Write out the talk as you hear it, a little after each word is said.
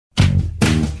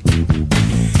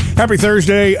Happy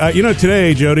Thursday.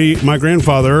 Today, Jody, my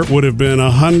grandfather would have been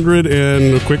 100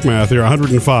 and, quick math here,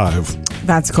 105.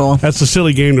 That's cool. That's a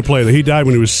silly game to play. He died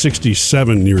when he was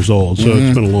 67 years old, so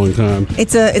it's been a long time.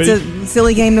 It's a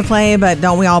silly game to play, but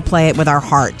don't we all play it with our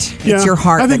heart? It's your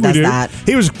heart that does that.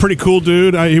 He was a pretty cool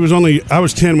dude. I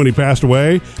was 10 when he passed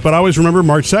away, but I always remember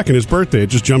March 2nd, his birthday.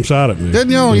 It just jumps out at me. Didn't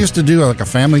you used to do like a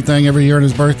family thing every year on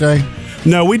his birthday?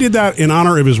 No, we did that in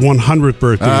honor of his 100th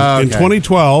birthday in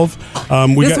 2012.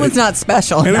 This one's not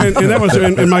special.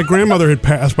 And my grandmother had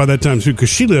passed by that time too, because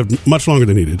she lived much longer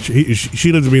than he did.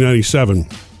 She lived to be 97.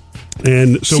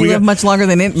 And so she lived much longer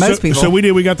than most people. So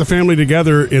we got the family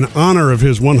together in honor of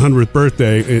his 100th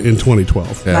birthday in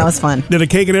 2012. Yeah. That was fun. Did a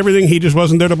cake and everything. He just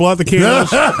wasn't there to blow out the candles.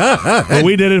 But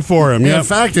we did it for him. Yeah, in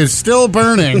fact, it's still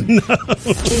burning.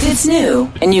 If it's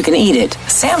new and you can eat it,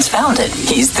 Sam's found it.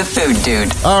 He's the food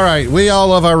dude. All right, we all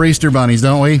love our Easter bunnies,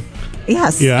 don't we?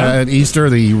 Yes. Yeah. At Easter,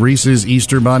 the Reese's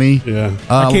Easter Bunny. Yeah.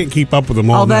 I can't keep up with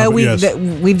them all. Although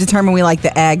now, we've determined we like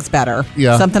the eggs better.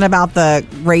 Yeah. Something about the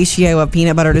ratio of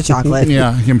peanut butter to chocolate.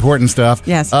 Yeah, important stuff.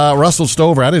 Yes. Russell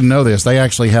Stover, I didn't know this. They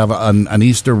actually have an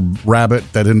Easter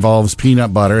rabbit that involves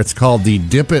peanut butter. It's called the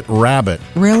Dip It Rabbit.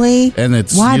 Really? And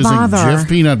it's Why using bother? Jif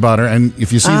peanut butter. And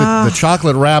if you see the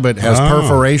chocolate rabbit has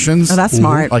perforations. Oh, that's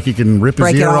smart. Like you can rip his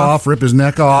Break it ear off, rip his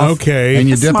neck off. Okay. And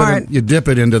you That's dip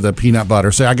it into the peanut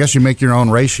butter. So I guess you make your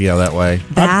own ratio that way.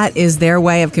 That is their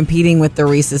way of competing with the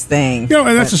Reese's thing.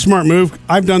 And that's a smart move.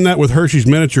 I've done that with Hershey's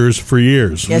miniatures for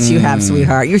years. Yes, you have,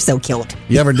 sweetheart. You're so cute.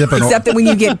 You ever dip it? Except that when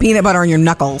you get peanut butter on your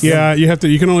knuckles. Yeah,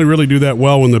 you can only really do that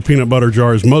well when the peanut butter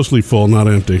jar is mostly full, not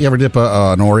empty. You ever dip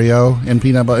an Oreo in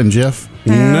peanut butter in Jif?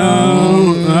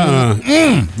 No.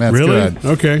 That's Really? good.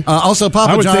 Okay. Also,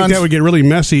 Papa I would John's. think that would get really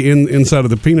messy inside of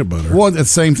the peanut butter. Well, it's the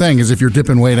same thing as if you're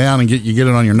dipping way down and you get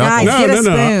it on your knuckles. Guys, get a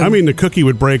spoon. I mean, the cookie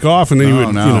would break off, and then you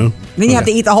would, Then you have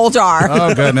to eat the whole jar.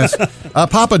 Oh, goodness.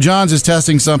 Papa John's is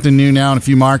testing something new now in a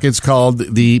few markets called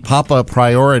the Papa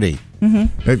Priority.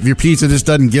 Mm-hmm. If your pizza just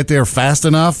doesn't get there fast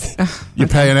enough, you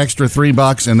pay an extra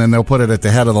 $3 and then they'll put it at the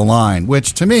head of the line.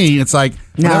 Which to me, it's like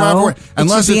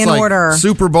unless it's like order.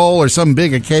 Super Bowl or some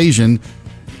big occasion,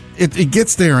 it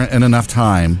gets there in enough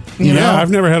time. You know?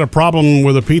 I've never had a problem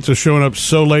with a pizza showing up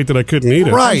so late that I couldn't eat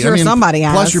it. Right. I'm sure somebody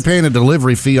has. Plus, you're paying a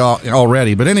delivery fee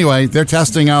already. But anyway, they're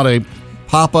testing out a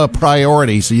Papa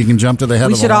Priority, so you can jump to the head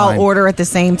We of the should line. all order at the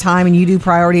same time, and you do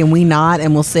priority and we not,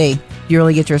 and we'll see. You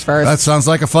really get yours first. That sounds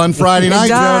like a fun Friday night,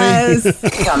 Jody.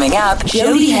 Coming up,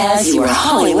 Jody has your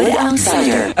Hollywood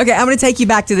Outsider. Okay, I'm going to take you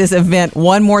back to this event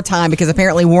one more time because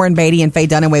apparently Warren Beatty and Faye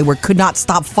Dunaway could not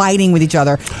stop fighting with each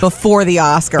other before the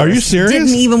Oscars. Are you serious? Didn't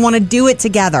even want to do it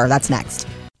together. That's next.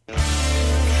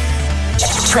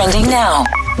 Trending now,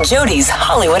 Jody's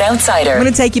Hollywood Outsider. I'm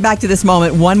going to take you back to this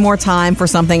moment one more time for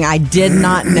something I did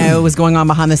not know was going on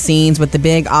behind the scenes with the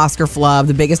big Oscar flub,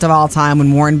 the biggest of all time,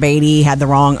 when Warren Beatty had the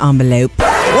wrong envelope.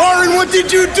 Warren, what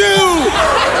did you do?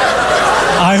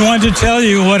 I want to tell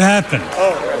you what happened.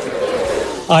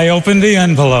 I opened the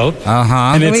envelope.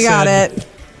 And We got said, it.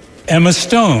 Emma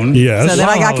Stone. Yes. So then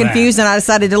I got confused and I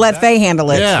decided to let Faye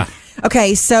handle it. Yeah.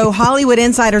 Okay, so Hollywood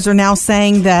insiders are now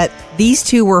saying that these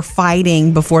two were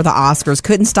fighting before the Oscars,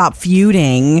 couldn't stop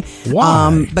feuding.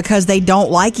 Why? Because they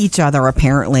don't like each other,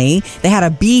 apparently. They had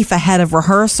a beef ahead of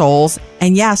rehearsals.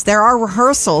 And yes, there are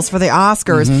rehearsals for the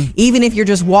Oscars. Even if you're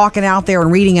just walking out there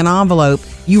and reading an envelope,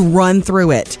 you run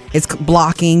through it. It's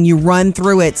blocking, you run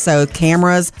through it. So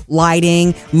cameras,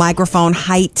 lighting, microphone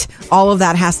height, all of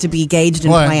that has to be gauged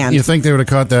and planned. You think they would have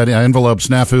caught that envelope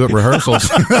snafu at rehearsals?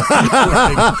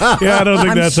 Yeah, I don't think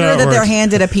I'm that's sure how it that they're works.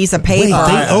 handed a piece of paper.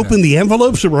 Wait, they opened the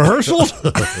envelopes at rehearsals?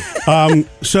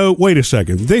 So, wait a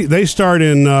second. They starred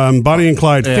in Bonnie and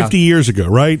Clyde 50 years ago,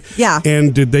 right? Yeah.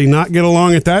 And did they not get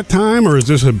along at that time, or is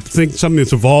this something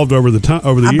that's evolved over the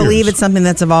years? I believe it's something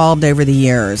that's evolved over the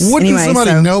years. Wouldn't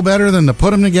somebody know better than to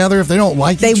put them together if they don't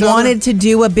like They each other? wanted to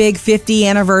do a big 50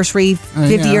 anniversary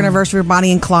of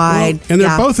Bonnie and Clyde. Well, and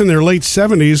they're both in their late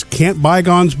 70s. Can't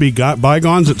bygones be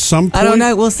bygones at some point? I don't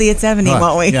know. We'll see at 70,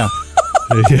 won't we? Yeah.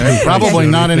 Probably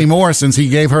not anymore since he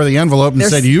gave her the envelope and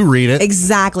said, you read it.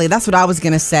 Exactly. That's what I was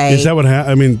going to say. Is that what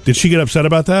happened? I mean, did she get upset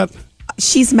about that?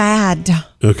 She's mad.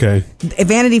 Okay.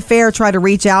 Vanity Fair tried to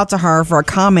reach out to her for a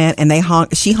comment, and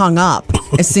she hung up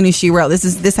as soon as she wrote.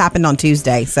 This happened on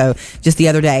Tuesday, so just the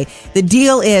other day. The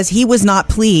deal is he was not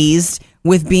pleased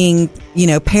with being,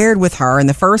 paired with her in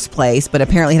the first place, but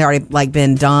apparently it had already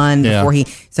been done before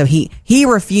he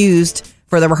refused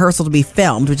for the rehearsal to be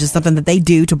filmed, which is something that they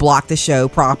do to block the show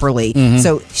properly.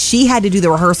 So she had to do the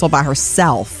rehearsal by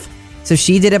herself. So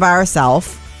she did it by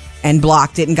herself and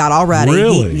blocked it and got all ready.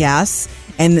 Really? Yes.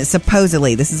 And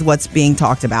supposedly, this is what's being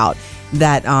talked about.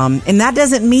 That and that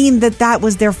doesn't mean that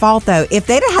was their fault, though. If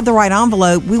they'd have had the right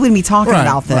envelope, we wouldn't be talking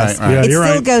about this. Right. Yeah, it you're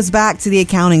still right. goes back to the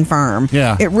accounting firm.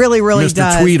 Yeah. It really, really Mr.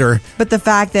 does. Tweeter. But the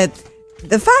fact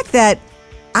that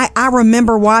I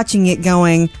remember watching it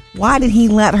going, why did he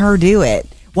let her do it?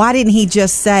 Why didn't he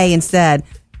just say instead,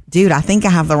 dude, I think I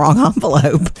have the wrong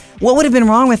envelope? What would have been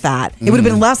wrong with that? It would have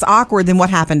been less awkward than what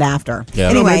happened after. Yeah.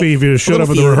 Anyway, Well, maybe if you showed up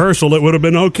at the rehearsal, it would have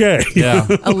been okay. Yeah.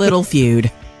 a little feud.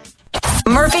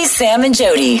 Murphy, Sam, and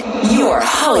Jody, your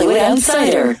Hollywood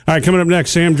Outsider. All right, coming up next,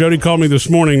 Sam, Jody called me this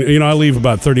morning. You know, I leave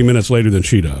about 30 minutes later than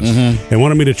she does. And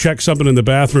wanted me to check something in the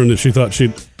bathroom that she thought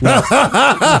she'd... No,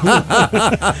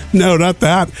 no not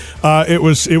that. It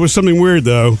was something weird,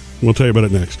 though. We'll tell you about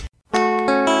it next.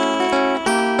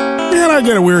 And I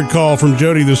get a weird call from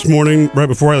Jody this morning, right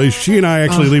before I leave. She and I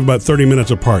actually leave about 30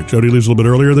 minutes apart. Jody leaves a little bit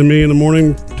earlier than me in the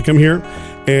morning to come here.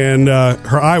 And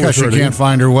her eye was She hurting. can't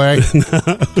find her way.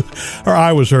 Her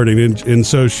eye was hurting, and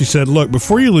so she said, "Look,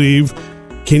 before you leave,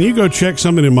 can you go check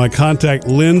something in my contact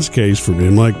lens case for me?"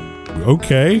 I'm like,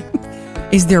 "Okay."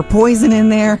 Is there poison in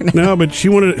there? No, but she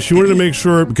wanted to make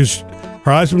sure because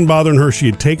her eyes have been bothering her. She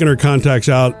had taken her contacts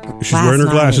out. She's Last wearing her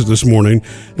night. glasses this morning,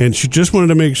 and she just wanted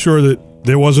to make sure that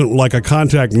there wasn't like a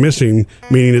contact missing,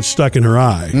 meaning it's stuck in her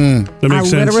eye. That makes I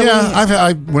sense. literally- Yeah,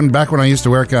 I back when I used to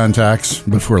wear contacts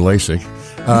before LASIK,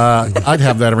 I'd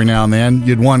have that every now and then.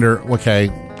 You'd wonder,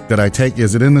 okay, did I take?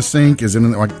 Is it in the sink? Is it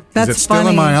in? Is That's it still funny.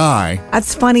 in my eye?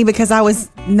 That's funny because I was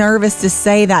nervous to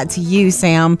say that to you,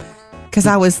 Sam, because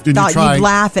I thought try- you'd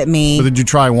laugh at me. But did you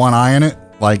try one eye in it,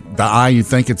 like the eye you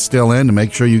think it's still in, to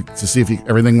make sure to see if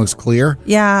everything looks clear?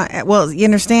 Yeah, well, you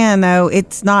understand though,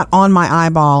 it's not on my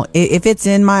eyeball. If it's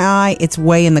in my eye, it's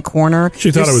way in the corner.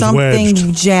 She thought There's it was something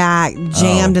wedged.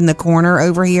 jammed in the corner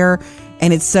over here,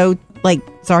 and it's so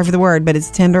sorry for the word, but it's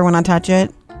tender when I touch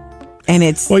it. And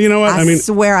it's Well, you know what? I I mean-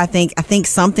 swear, I think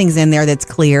something's in there that's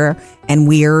clear and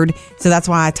weird. So that's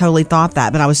why I totally thought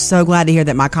that. But I was so glad to hear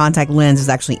that my contact lens is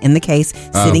actually in the case,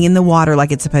 sitting in the water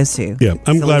like it's supposed to. Yeah,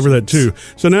 I'm glad for that too.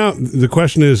 So now the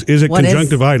question is it What is-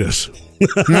 conjunctivitis? We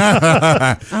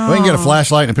can get a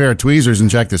flashlight and a pair of tweezers and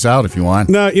check this out if you want.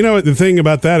 No, you know what? The thing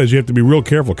about that is you have to be real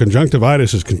careful.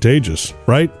 Conjunctivitis is contagious,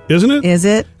 right? Isn't it? Is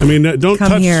it? I mean, don't Come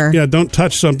touch. here. Yeah, don't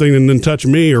touch something and then touch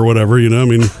me or whatever. You know, I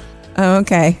mean, Oh,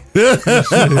 okay.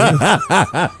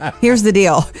 Here's the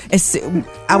deal.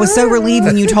 I was so relieved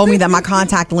when you told me that my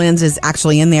contact lens is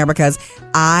actually in there because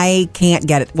I can't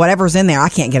get it. Whatever's in there, I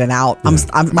can't get it out.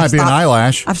 Might be an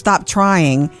eyelash. I've stopped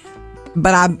trying,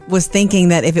 but I was thinking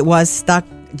that if it was stuck,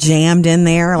 jammed in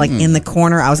there, like in the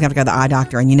corner, I was going to have to go to the eye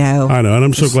doctor. And I know, and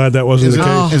I'm so glad that wasn't Is the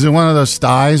case. it one of those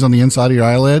styes on the inside of your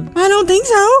eyelid? I don't think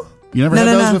so. You never No,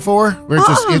 had no, those no. before? Where it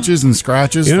just itches and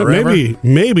scratches You know, forever?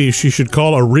 maybe she should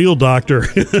call a real doctor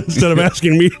instead of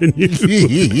asking me and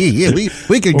you.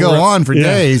 we could go on for Yeah.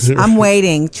 days. I'm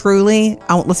waiting. Truly,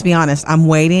 let's be honest. I'm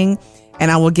waiting, and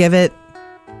I will give it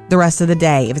the rest of the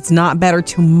day. If it's not better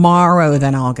tomorrow,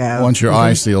 then I'll go. Once your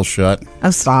eye seals shut. Oh,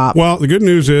 stop. Well, the good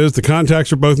news is the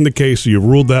contacts are both in the case, so you've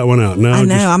ruled that one out. Now, I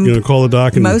know. just, I'm call the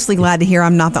doc. And mostly glad to hear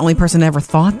I'm not the only person that ever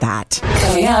thought that.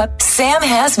 Coming up, Sam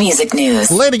has music news.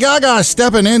 Lady Gaga is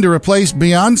stepping in to replace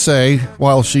Beyonce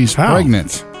while she's How?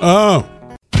 pregnant. Oh,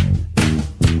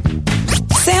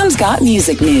 Sam's got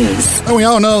music news. Well, we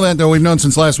all know that, though. We've known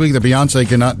since last week that Beyonce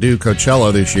cannot do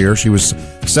Coachella this year. She was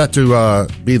set to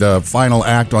be the final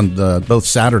act on both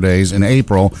Saturdays in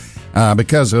April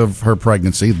because of her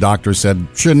pregnancy. The doctor said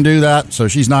shouldn't do that, so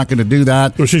she's not going to do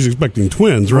that. well, she's expecting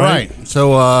twins, right?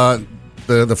 So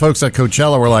the folks at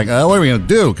Coachella were like, what are we going to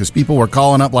do? Because people were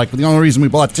calling up like, the only reason we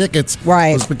bought tickets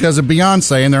Right. was because of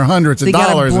Beyonce, and they're hundreds of They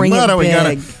gotta dollars. bring and it we gotta-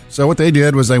 big. So what they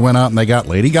did was they went out and they got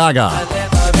Lady Gaga.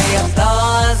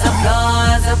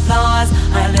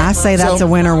 I say that's So- a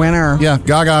winner. Yeah,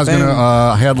 Gaga's going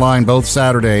to headline both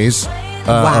Saturdays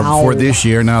Wow. for this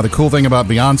year. Now, the cool thing about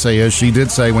Beyonce is she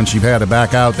did say when she had to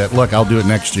back out that, look, I'll do it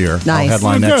next year. I'll Nice.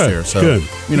 headline Oh, next good, year. So, good.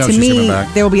 you know, To she's coming me,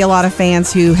 back. there will be a lot of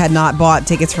fans who had not bought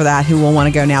tickets for that who will want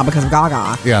to go now because of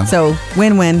Gaga. Yeah. So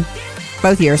win-win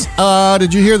both years.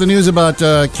 Did you hear the news about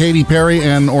Katy Perry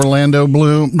and Orlando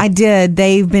Bloom? I did.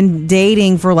 They've been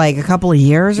dating for like a couple of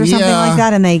years or something Yeah. like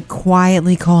that, and they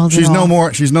quietly called She's it no off.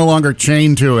 more. She's no longer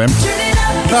chained to him.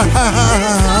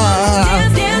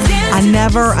 I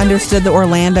never understood the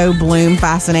Orlando Bloom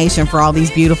fascination for all these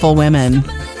beautiful women.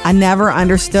 I never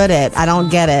understood it. I don't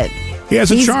get it. He has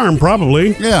a He's- charm,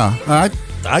 probably. Yeah, I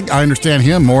understand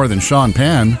him more than Sean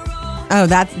Penn. Oh,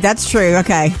 that's true.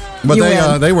 Okay. But You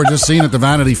win. they were just seen at the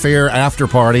Vanity Fair after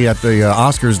party at the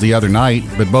Oscars the other night.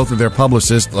 But both of their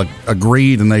publicists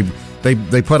agreed, and they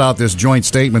they put out this joint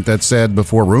statement that said,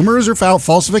 before rumors or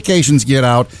falsifications get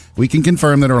out, we can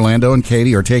confirm that Orlando and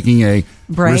Katie are taking a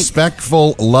Break.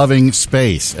 respectful, loving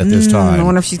space at this time. I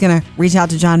wonder if she's going to reach out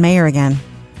to John Mayer again.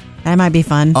 That might be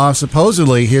fun.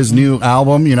 Supposedly, his new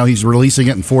album, he's releasing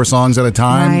it in 4 songs at a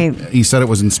time. Right. He said it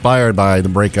was inspired by the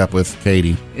breakup with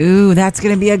Katie. Ooh, that's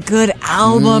going to be a good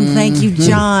album. Thank you,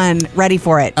 John. Ready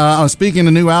for it. Speaking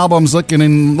of new albums,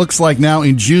 looks like now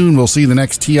in June we'll see the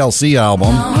next TLC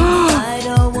album.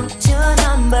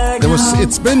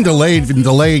 It's been delayed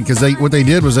because what they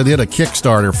did was they did a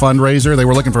Kickstarter fundraiser. They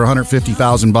were looking for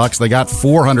 $150,000. They got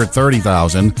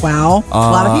 $430,000. Wow. A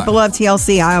lot of people love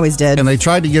TLC. I always did. And they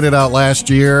tried to get it out last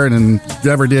year and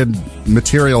never did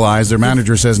materialize. Their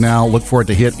manager says now look for it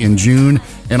to hit in June.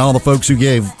 And all the folks who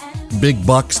gave big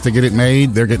bucks to get it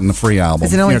made, they're getting the free album.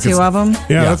 Is it only 2 of them?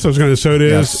 Yeah, that's what I was going to say. So it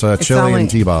is. Yes, Chili only- and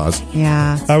T-Boz.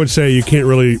 Yeah. I would say you can't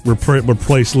really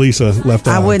replace Lisa Left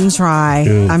Eye. I wouldn't try.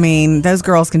 Yeah. I mean, those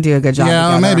girls can do a good job Yeah,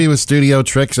 together. maybe with studio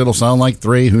tricks it'll sound like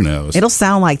 3. Who knows? It'll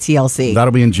sound like TLC.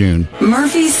 That'll be in June.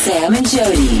 Murphy, Sam, and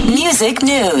Jody. Music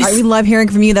news. All right, we love hearing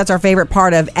from you. That's our favorite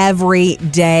part of every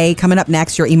day. Coming up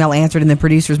next, your email answered in the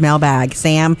producer's mailbag.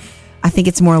 Sam, I think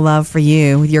it's more love for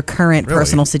you with your current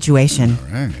personal situation.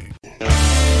 All right.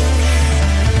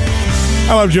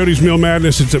 I love Jody's Meal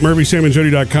Madness. It's at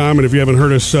murphysamandjody.com. And if you haven't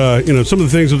heard us, some of the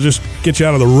things will just get you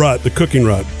out of the rut, the cooking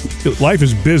rut. Life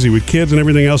is busy with kids and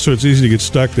everything else, so it's easy to get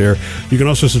stuck there. You can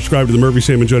also subscribe to the Murphy,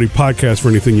 Sam, and Jody podcast for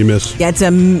anything you miss. Yeah, it's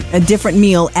a different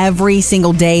meal every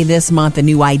single day this month, a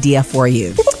new idea for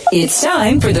you. It's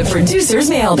time for the producer's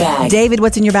mailbag. David,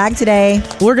 what's in your bag today?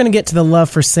 We're going to get to the love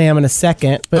for Sam in a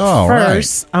second, but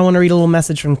first, I want to read a little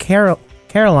message from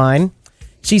Caroline.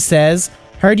 She says,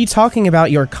 heard you talking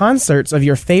about your concerts of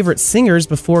your favorite singers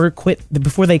before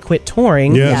they quit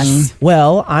touring. Yes.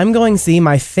 Well, I'm going to see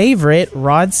my favorite,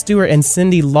 Rod Stewart and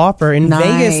Cyndi Lauper, in Nice.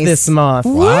 Vegas this month.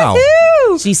 Wow.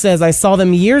 Woohoo! She says, I saw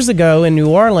them years ago in New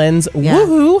Orleans. Yeah.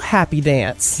 Woohoo, happy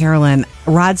dance. Carolyn,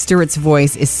 Rod Stewart's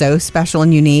voice is so special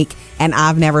and unique, and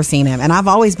I've never seen him. And I've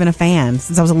always been a fan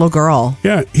since I was a little girl.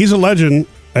 Yeah, he's a legend.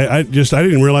 I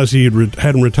didn't realize he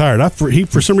hadn't retired.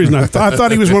 For some reason, I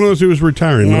thought he was one of those who was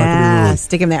retiring. But I could be Yeah, wrong.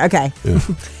 stick him there. Okay.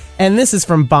 And this is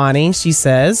from Bonnie. She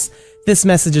says, this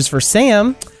message is for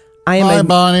Sam. Hi,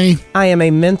 Bonnie. I am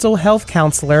a mental health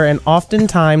counselor and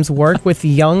oftentimes work with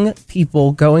young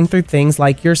people going through things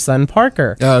like your son,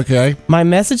 Parker. Okay. My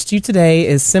message to you today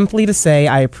is simply to say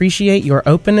I appreciate your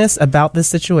openness about this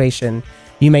situation.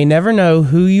 You may never know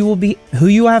who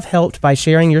you have helped by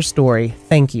sharing your story.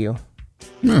 Thank you.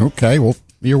 Okay, well,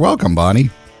 you're welcome,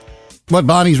 Bonnie. What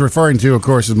Bonnie's referring to, of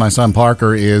course, is my son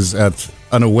Parker is at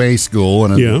an away school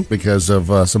because of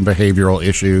some behavioral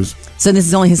issues. So this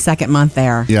is only his second month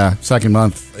there. Yeah, second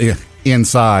month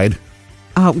inside.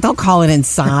 Oh, don't call it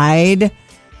inside.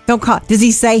 Does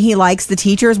he say he likes the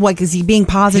teachers? What, is he being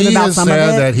positive He about has some of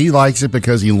said it? that he likes it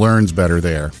because he learns better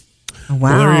there. Wow.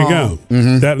 Well, there you go.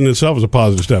 Mm-hmm. That in itself is a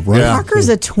positive step, right? Yeah. Parker's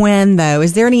a twin, though.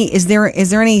 Is there any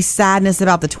sadness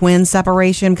about the twin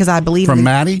separation? Because I believe From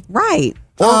Maddie? right?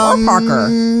 Or Parker.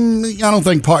 I don't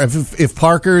think if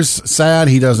Parker's sad,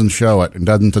 he doesn't show it and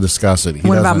doesn't discuss it.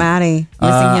 What about Maddie?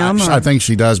 Missing him? Or? I think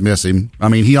she does miss him. I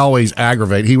mean, he always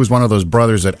aggravated. He was one of those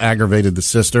brothers that aggravated the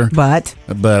sister. But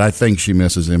I think she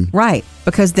misses him. right,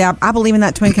 because I believe in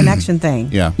that twin connection thing.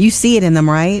 Yeah. You see it in them,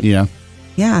 right? Yeah.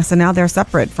 Yeah, so now they're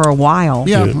separate for a while.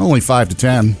 Yeah, only 5 to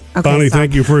 10. Okay, Bonnie, stop.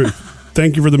 thank you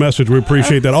for the message. We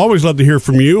appreciate that. Always love to hear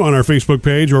from you on our Facebook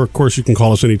page, or of course you can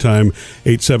call us anytime,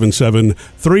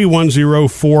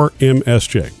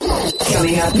 877-310-4MSJ.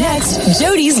 Coming up next,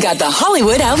 Jody's got the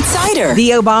Hollywood Outsider.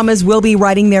 The Obamas will be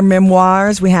writing their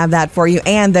memoirs. We have that for you.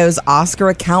 And those Oscar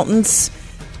accountants,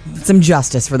 some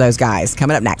justice for those guys.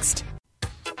 Coming up next.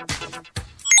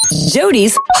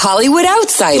 Jody's Hollywood We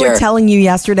Outsider. were telling you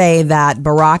yesterday that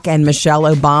Barack and Michelle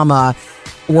Obama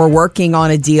were working on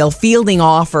a deal, fielding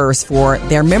offers for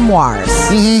their memoirs.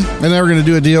 And they were going to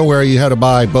do a deal where you had to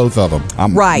buy both of them.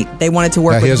 Right. They wanted to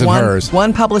work Yeah, his with and hers.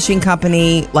 one publishing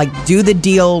company, like do the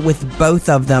deal with both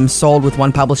of them, sold with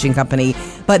one publishing company,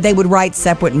 but they would write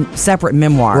separate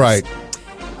memoirs. Right.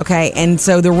 Okay. And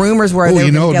so the rumors were Oh, they you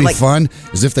were know gonna what would get, be fun?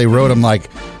 Is if they wrote them like,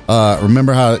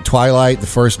 remember how Twilight, the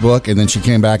first book, and then she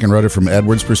came back and wrote it from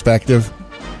Edward's perspective?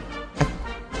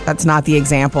 That's not the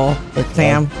example,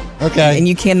 Sam. Okay. And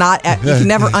you can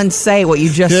never unsay what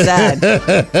you just said.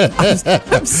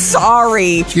 I'm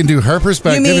sorry. She can do her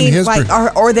perspective You and mean his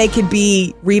or they could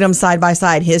read them side by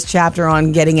side. His chapter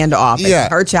on getting into office. Yeah.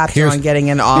 Her chapter on getting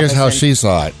into office. Here's how and- she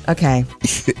saw it. Okay.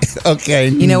 Okay.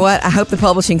 You know what? I hope the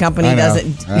publishing company I know.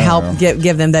 doesn't I help know.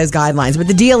 give them those guidelines. But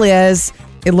the deal is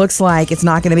It looks like it's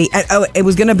not going to be. It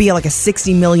was going to be like a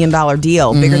 $60 million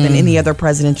deal, bigger than any other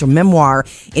presidential memoir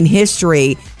in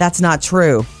history. That's not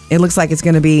true. It looks like it's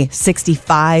going to be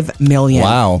 $65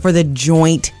 million for the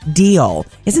joint deal.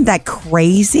 Isn't that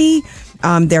crazy?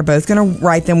 They're both going to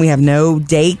write them. We have no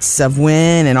dates of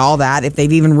when and all that, if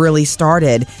they've even really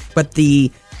started. But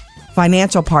the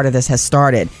financial part of this has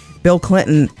started. Bill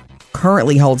Clinton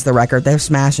currently holds the record. They're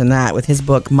smashing that with his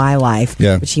book My Life,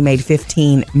 which he made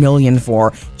 $15 million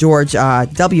for. George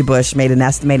W. Bush made an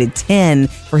estimated 10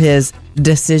 for his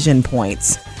Decision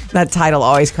Points. That title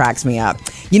always cracks me up.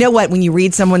 You know what? When you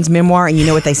read someone's memoir and you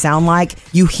know what they sound like,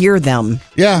 you hear them.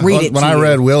 Yeah. Read it when I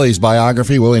read Willie's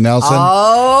biography, Willie Nelson,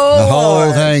 the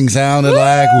whole thing sounded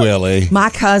like Willie. My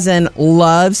cousin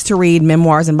loves to read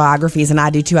memoirs and biographies, and I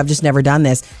do too. I've just never done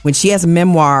this. When she has a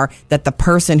memoir that the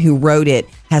person who wrote it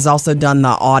has also done the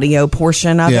audio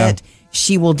portion of it,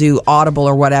 she will do Audible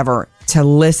or whatever to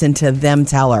listen to them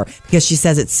tell her, because she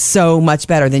says it's so much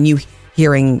better than you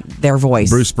hearing their voice.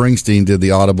 Bruce Springsteen did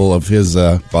the Audible of his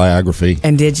biography.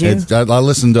 And did you? I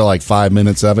listened to like 5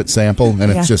 minutes of it, sample,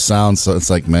 and it just sounds so. It's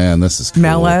like, man, this is cool.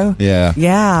 Mellow. Yeah.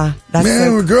 Yeah.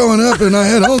 We're growing up, and I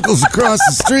had uncles across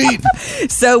the street.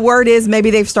 So word is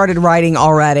maybe they've started writing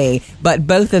already, but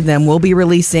both of them will be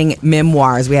releasing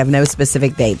memoirs. We have no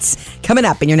specific dates. Coming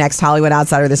up in your next Hollywood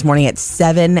Outsider this morning at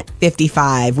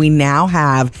 7:55, we now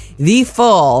have the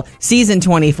full season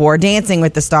 24 Dancing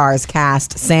with the Stars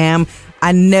cast. Sam,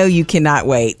 I know you cannot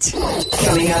wait.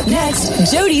 Coming up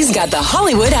next, Jody's got the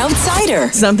Hollywood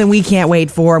Outsider. Something we can't wait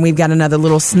for, and we've got another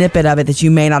little snippet of it that you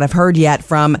may not have heard yet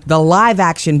from the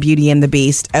live-action Beauty and the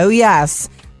Beast. Oh, yes,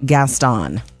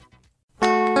 Gaston.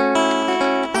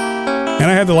 And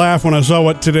I had to laugh when I saw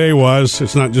what today was.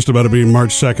 It's not just about it being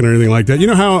March 2nd or anything like that. You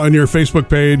know how on your Facebook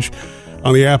page,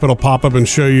 on the app, it'll pop up and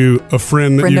show you a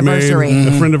friend that you made?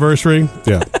 A friend-iversary?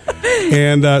 Yeah.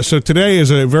 And so today is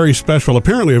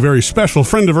apparently a very special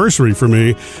friend-iversary for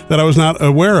me that I was not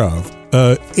aware of.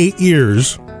 8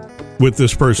 years with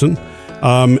this person.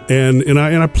 And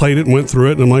I played it and went through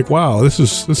it, and I'm like, wow, this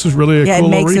is really a cool it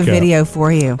makes recap. A video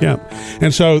for you. Yeah.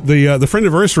 And so the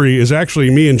friend-iversary is actually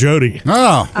me and Jody.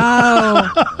 Oh,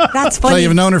 that's funny. So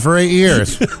you've known her for 8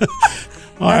 years.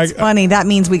 That's funny. That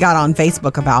means we got on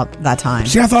Facebook about that time.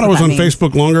 See, I thought I was on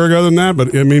Facebook longer ago than that,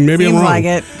 but I mean, maybe Seems I'm wrong. like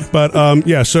it. But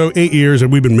yeah, so 8 years,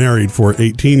 and we've been married for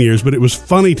 18 years. But it was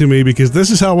funny to me because this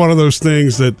is how one of those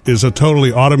things that is a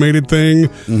totally automated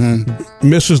thing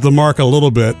misses the mark a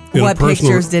little bit. What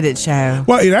pictures did it show?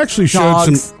 Well, it actually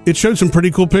showed some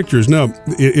pretty cool pictures. No,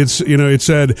 it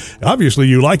said obviously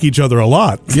you like each other a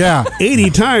lot. Yeah, 80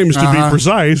 times to be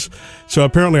precise. So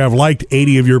apparently I've liked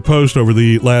 80 of your posts over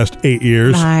the last 8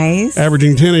 years. Nice.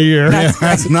 Averaging 10 a year.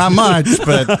 That's not much,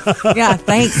 but... Yeah,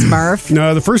 thanks, Murph.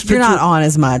 No, the first picture... You're not on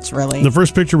as much, really. The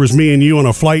first picture was me and you on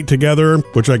a flight together,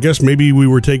 which I guess maybe we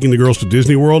were taking the girls to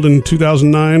Disney World in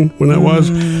 2009 when that was.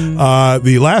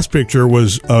 The last picture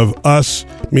was of us,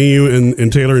 me, you,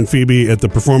 and Taylor and Phoebe at the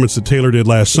performance that Taylor did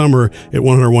last summer at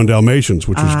 101 Dalmatians,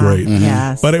 which was great.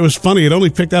 Yes. But it was funny. It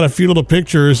only picked out a few little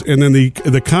pictures, and then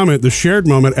the comment, the shared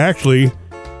moment, actually...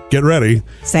 Get ready.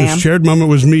 Sam. The shared moment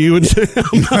was me, you, and Sam.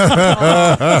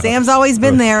 Sam's always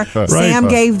been there. Right. Sam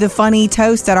gave the funny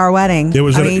toast at our wedding.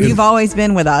 You've always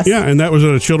been with us. Yeah, and that was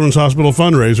at a Children's Hospital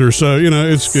fundraiser. So,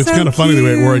 it's kind of funny the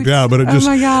way it worked out. But it just,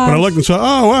 when I looked and saw,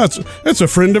 oh, wow, it's a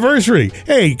friend-iversary.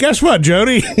 Hey, guess what,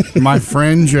 Jody? My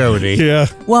friend Jody. Yeah.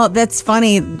 Well, that's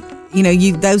funny.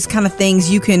 Those kind of things,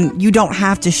 you don't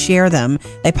have to share them.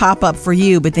 They pop up for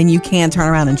you, but then you can turn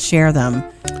around and share them.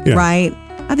 Yeah. Right?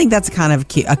 I think that's kind of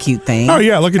a cute thing. Oh,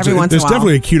 yeah. Look, it's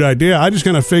definitely a cute idea. I just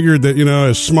kind of figured that,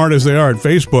 as smart as they are at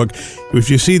Facebook, if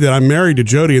you see that I'm married to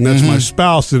Jody and that's my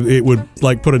spouse, it would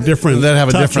put a different That'd have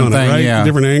a different thing, right? Yeah. A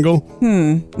different angle.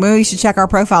 Well, we should check our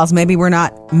profiles. Maybe we're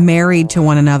not married to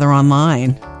one another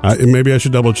online. Maybe I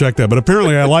should double check that. But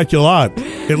apparently I like you a lot.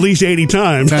 At least 80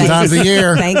 times. 10 times a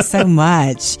year. Thanks so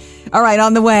much. All right,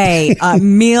 on the way,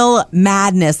 Meal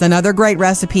Madness, another great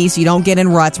recipe so you don't get in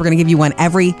ruts. We're going to give you one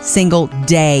every single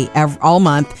day, all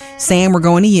month. Sam, we're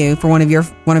going to you for one of your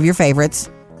favorites.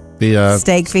 The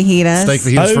steak fajitas. Steak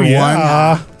fajitas for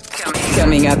one.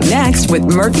 Coming up next with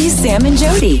Murphy, Sam, and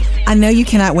Jody. I know you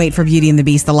cannot wait for Beauty and the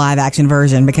Beast, the live-action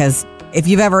version, because if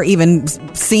you've ever even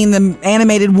seen them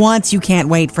animated once, you can't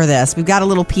wait for this. We've got a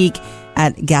little peek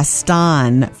at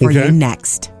Gaston for you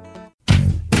next.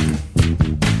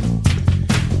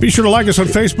 Be sure to like us on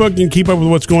Facebook. You can keep up with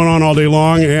what's going on all day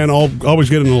long, and I'll always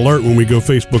get an alert when we go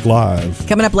Facebook Live.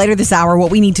 Coming up later this hour,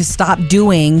 what we need to stop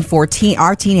doing for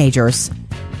our teenagers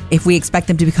if we expect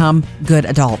them to become good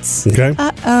adults. Okay.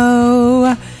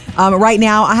 Uh-oh. Right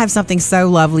now, I have something so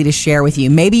lovely to share with you.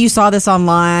 Maybe you saw this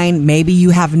online. Maybe you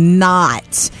have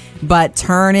not. But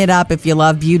turn it up if you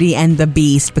love Beauty and the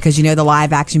Beast, because you know the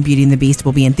live action Beauty and the Beast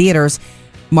will be in theaters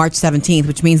March 17th,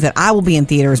 which means that I will be in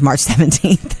theaters March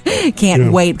 17th.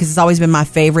 Can't wait, because it's always been my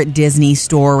favorite Disney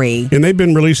story. And they've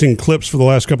been releasing clips for the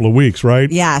last couple of weeks,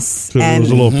 right? Yes. So it was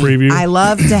a little preview. I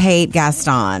love to hate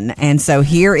Gaston. And so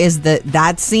here is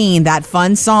that scene, that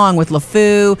fun song with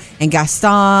LeFou and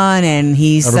Gaston, and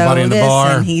he's Everybody so in the this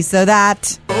bar. and he's so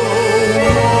that.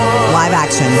 Live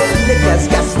action.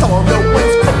 Gaston, no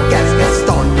one's quick as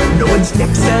Gaston. No one's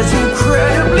next as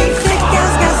incredibly thick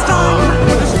as Gaston.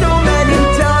 There's no man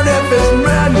in town as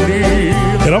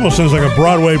manly. It almost sounds like a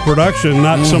Broadway production,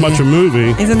 not so much a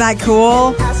movie. Isn't that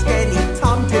cool? Ask any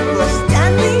Tom, Dick, or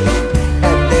Stanley,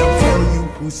 and they'll tell you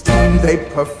whose team they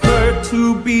prefer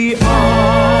to be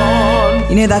on.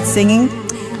 You know that singing?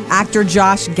 Actor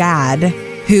Josh Gad,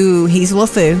 he's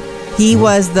LeFou. He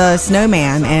was the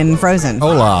snowman in Frozen.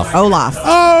 Olaf.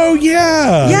 Oh,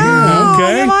 yeah. Yeah,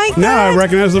 Okay. you like Now that? I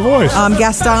recognize the voice.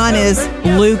 Gaston is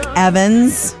Luke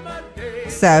Evans.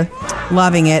 So,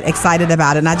 loving it, excited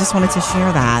about it, and I just wanted to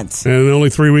share that. And only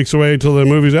 3 weeks away till the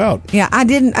movie's out. Yeah, I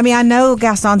know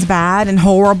Gaston's bad and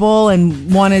horrible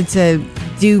and wanted to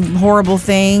do horrible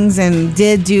things and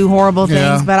did do horrible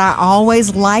things, but I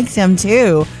always liked him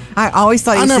too. I always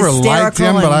thought he I was never hysterical. liked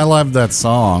him, but I loved that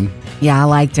song. Yeah, I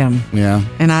liked him. Yeah.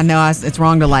 And I know it's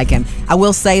wrong to like him. I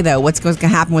will say, though, what's going to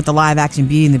happen with the live-action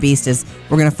Beauty and the Beast is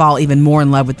we're going to fall even more in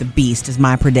love with the Beast, is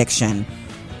my prediction.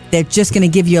 They're just going to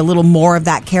give you a little more of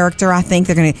that character, I think.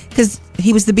 They're going to... Because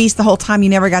he was the Beast the whole time. You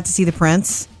never got to see the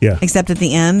prince. Yeah. Except at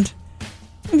the end.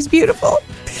 It was beautiful.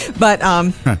 But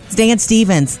it's Dan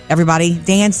Stevens, everybody.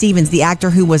 Dan Stevens, the actor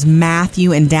who was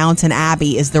Matthew in Downton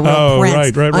Abbey, is the real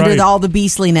prince right. under all the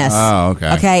beastliness. Oh,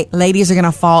 okay. Okay, ladies are going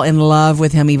to fall in love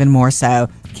with him even more so.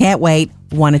 Can't wait.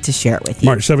 Wanted to share it with you.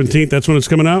 March 17th, that's when it's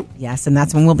coming out? Yes, and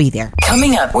that's when we'll be there.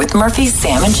 Coming up with Murphy,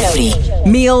 Sam, and Jody.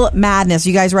 Meal Madness.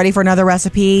 You guys ready for another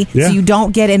recipe? Yeah. So you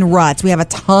don't get in ruts. We have a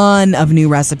ton of new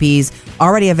recipes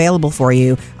already available for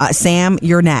you. Sam,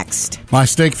 you're next. My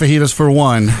steak fajitas for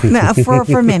one. No,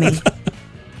 for many.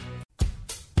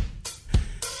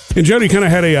 And Jody kind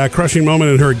of had a crushing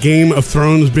moment in her Game of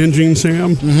Thrones binging,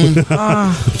 Sam.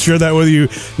 Mm-hmm. Share that with you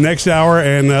next hour.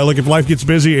 And look, if life gets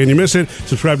busy and you miss it,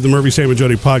 subscribe to the Murphy, Sam, and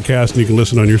Jody podcast, and you can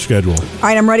listen on your schedule. All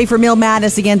right, I'm ready for Meal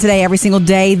Madness again today. Every single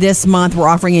day this month, we're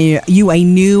offering you a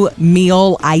new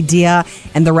meal idea,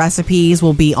 and the recipes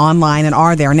will be online and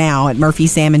are there now at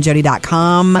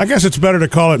murphysamandjody.com. I guess it's better to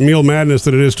call it Meal Madness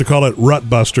than it is to call it Rut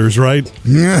Busters, right?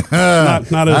 not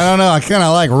as... I don't know. I kind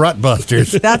of like Rut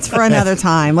Busters. That's for another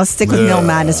time. Let's stick with Meal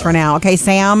Madness for now. Okay,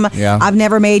 Sam? Yeah. I've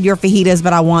never made your fajitas,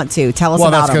 but I want to. Tell us Well,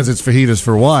 about that's because them. it's fajitas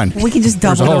for one. We can just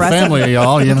double There's a whole the recipe. family of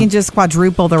y'all. We You know? can just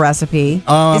quadruple the recipe.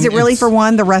 Is it really it's- for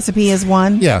one? The recipe is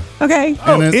one? Yeah. Okay.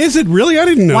 Oh, And is it really? I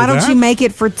didn't know Why that. don't you make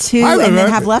it for two I- and then I-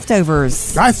 have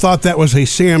leftovers? I thought that was a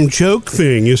Sam joke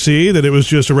thing, you see, that it was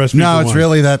just a recipe No, for it's one.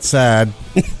 really that sad.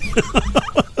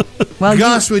 Well,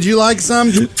 Gus, would you like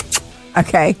some?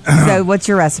 okay. So what's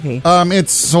your recipe?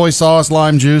 It's soy sauce,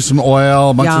 lime juice, some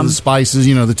oil, a bunch Yum. of the spices,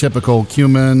 the typical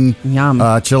cumin,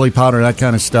 Yum. chili powder, that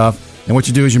kind of stuff. And what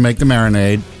you do is you make the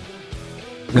marinade.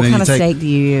 What kind of steak do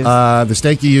you use? The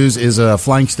steak you use is a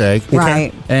flank steak.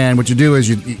 Right. And what you do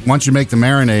is once you make the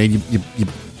marinade, you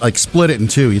like split it in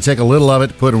two. You take a little of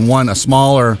it, put in a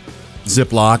smaller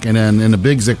Ziploc, and then in a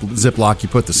big Ziploc you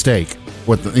put the steak.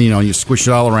 You squish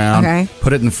it all around. Okay.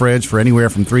 Put it in the fridge for anywhere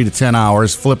from 3 to 10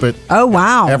 hours. Flip it. Oh,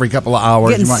 wow. Every couple of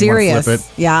hours. Getting you might serious. want to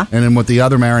flip it. Yeah. And then with the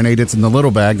other marinade, it's in the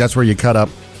little bag. That's where you cut up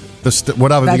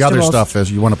whatever the other Vegetables. stuff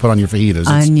is you want to put on your fajitas.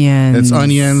 Onions. It's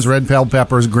onions, red bell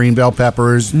peppers, green bell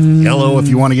peppers, yellow if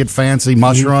you want to get fancy,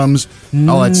 mushrooms,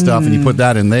 all that stuff. And you put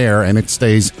that in there, and it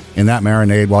stays in that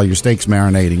marinade while your steak's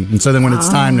marinating. And so then when it's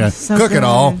time to so cook good. it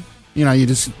all, you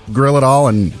just grill it all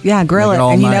and grill make it,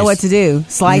 all and you know nice. what to do.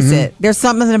 Slice it. There's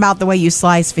something about the way you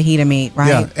slice fajita meat, right?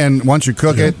 Yeah, and once you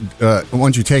cook it,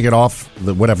 once you take it off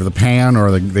the pan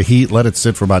or the heat, let it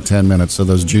sit for about 10 minutes so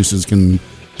those juices can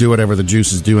do whatever the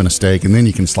juices do in a steak, and then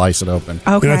you can slice it open.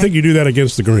 Okay. And I think you do that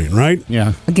against the grain, right?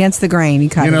 Yeah. Against the grain, you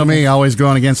cut You know it. me, always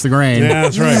going against the grain. Yeah,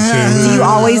 that's right, Sam. Do you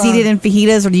always eat it in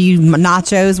fajitas, or do you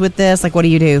nachos with this? Like, what do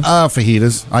you do?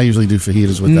 Fajitas. I usually do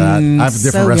fajitas with that. I have a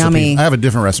different so recipe. yummy. I have a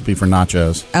different recipe for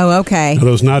nachos. Oh, okay. Are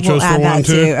those nachos we'll for add one, that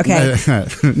too? Okay.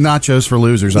 Nachos for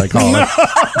losers, I call it.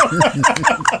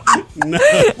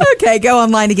 Okay, go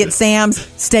online to get Sam's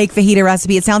steak fajita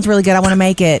recipe. It sounds really good. I want to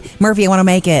make it. Murphy, I want to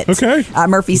make it. Okay.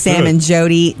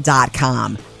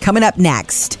 MurphySamandJody.com. Coming up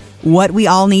next, what we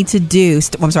all need to do.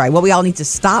 What we all need to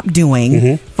stop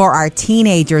doing for our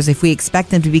teenagers if we expect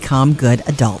them to become good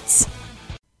adults.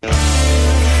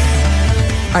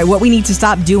 All right, what we need to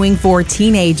stop doing for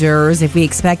teenagers if we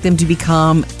expect them to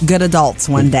become good adults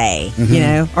one day,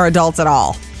 or adults at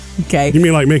all. Okay. You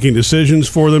mean like making decisions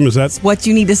for them? Is that what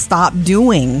you need to stop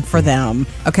doing for them?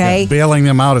 Okay. Yeah, bailing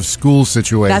them out of school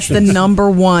situations. That's the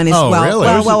number one. Really?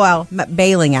 Well,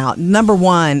 bailing out. Number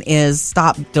one is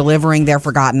stop delivering their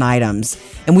forgotten items.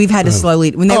 And we've had to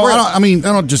slowly. When they I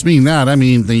don't just mean that. I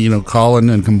mean, calling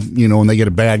and when they get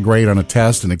a bad grade on a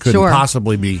test and it couldn't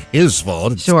possibly be his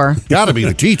fault. It's got to be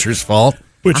the teacher's fault.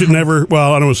 Which it never,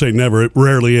 well, I don't want to say never, it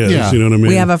rarely is, Yeah. you know what I mean?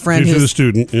 We have a friend who's who's a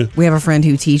student. Yeah. We have a friend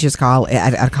who teaches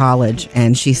at college,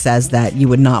 and she says that you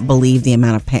would not believe the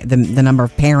amount of the number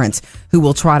of parents who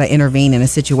will try to intervene in a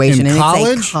situation. In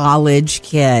college? It's a college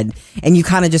kid, and you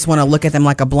kind of just want to look at them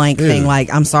like a blank thing,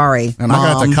 like, I'm sorry, And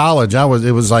I got to college,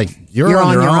 it was like, you're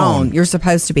on your own. You're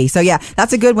supposed to be. So yeah,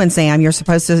 that's a good one, Sam. You're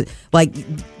supposed to,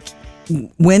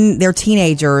 when they're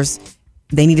teenagers,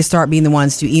 they need to start being the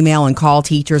ones to email and call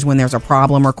teachers when there's a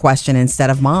problem or question instead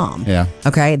of mom. Yeah.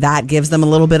 Okay. That gives them a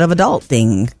little bit of adult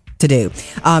thing to do.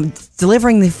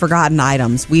 Delivering the forgotten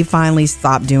items. We finally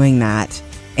stopped doing that.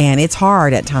 And it's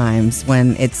hard at times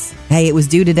when it's, hey, it was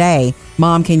due today.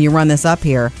 Mom, can you run this up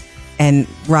here? And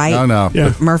right? No.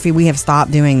 Yeah. Murphy, we have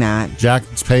stopped doing that. Jack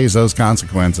pays those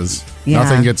consequences. Yeah.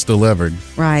 Nothing gets delivered.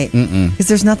 Right. Because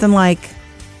there's nothing like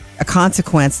a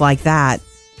consequence like that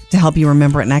to help you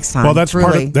remember it next time. Well,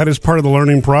 that is part of the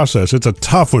learning process. It's a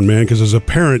tough one, man, because as a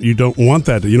parent, you don't want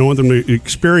that. You don't want them to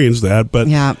experience that, but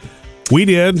we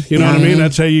did. You know what I mean?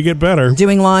 That's how you get better.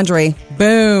 Doing laundry.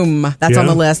 Boom. That's on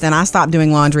the list. And I stopped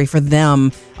doing laundry for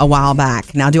them a while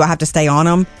back. Now, do I have to stay on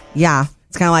them? Yeah.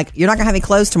 It's kind of like, you're not going to have any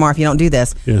clothes tomorrow if you don't do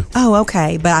this. Yeah. Oh,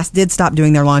 okay. But I did stop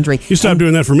doing their laundry. You stopped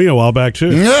doing that for me a while back,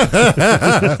 too.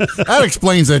 That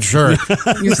explains that shirt.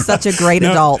 You're such a great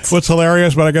adult. What's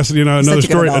hilarious, but I guess, another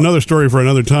story for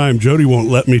another time. Jody won't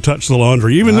let me touch the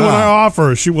laundry. Even when I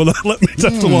offer, she will not let me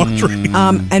touch the laundry.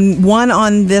 And one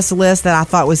on this list that I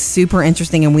thought was super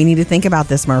interesting, and we need to think about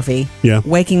this, Murphy. Yeah.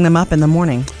 Waking them up in the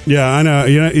morning. Yeah, I know.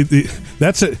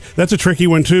 That's a tricky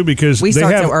one, too, because We they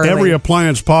start have so early. every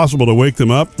appliance possible to wake them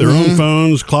up. Their own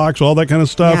phones, clocks, all that kind of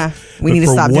stuff. Yeah, we But need to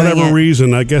for stop doing whatever it.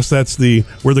 reason, I guess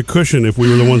we're the cushion if we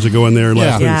were the ones that go in there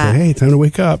last night and say, hey, time to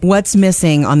wake up. What's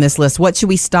missing on this list? What should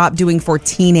we stop doing for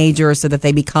teenagers so that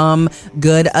they become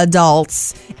good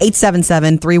adults?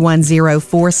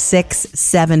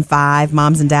 877-310-4675.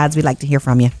 Moms and dads, we'd like to hear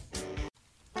from you.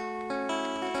 All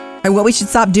right, what we should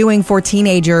stop doing for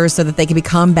teenagers so that they can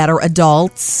become better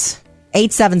adults.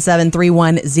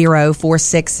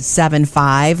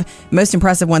 877-310-4675. Most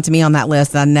impressive one to me on that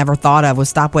list that I never thought of was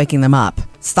stop waking them up.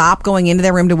 Stop going into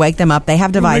their room to wake them up. They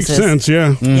have devices. Makes sense,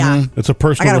 yeah. Yeah. It's a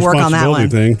personal I got to work on that one.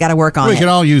 thing. Got to work on We it. can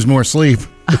all use more sleep.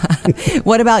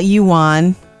 What about you,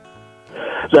 Juan?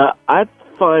 So I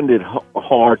find it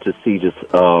hard to see just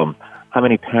how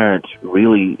many parents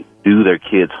really do their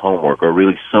kids' homework or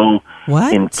really so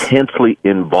intensely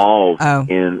involved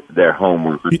in their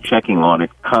homework or checking on it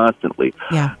constantly.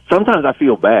 Yeah. Sometimes I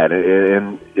feel bad,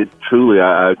 and it truly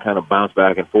I kind of bounce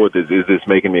back and forth. Is this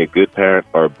making me a good parent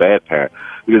or a bad parent?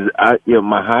 Because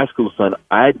my high school son,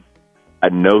 I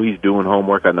know he's doing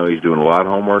homework. I know he's doing a lot of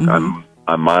homework.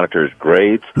 I monitor his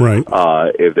grades. Right.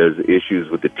 If there's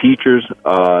issues with the teachers,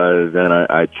 then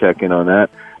I check in on that.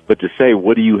 But to say,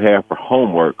 what do you have for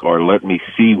homework, or let me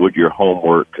see what your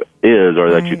homework is, or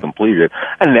that you completed it,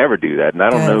 I never do that. And I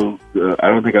don't know, I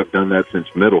don't think I've done that since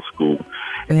middle school.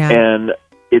 Yeah. And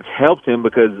it's helped him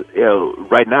because,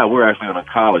 right now we're actually on a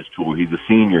college tour. He's a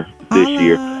senior this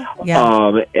year.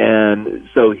 Yeah. And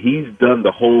so he's done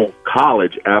the whole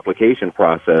college application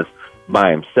process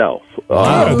by himself.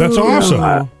 That's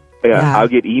awesome. I'll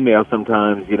get emails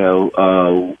sometimes,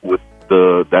 with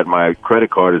that my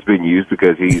credit card has been used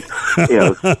because he's,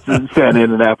 sent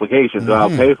in an application, so I'll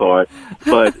pay for it.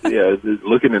 But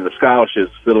looking in the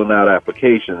scholarships, filling out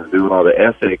applications, doing all the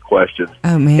essay questions,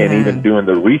 and even doing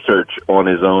the research on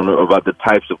his own about the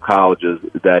types of colleges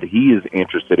that he is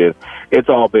interested in. It's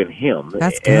all been him.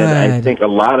 That's good. And I think a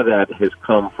lot of that has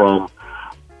come from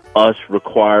us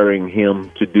requiring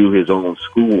him to do his own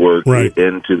schoolwork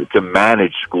and to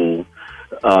manage school.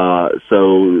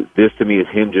 So this to me is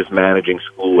him just managing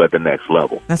school at the next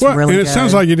level. That's really good. And it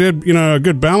sounds like you did, a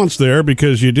good balance there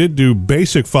because you did do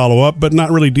basic follow-up, but not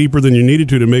really deeper than you needed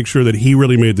to make sure that he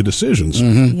really made the decisions.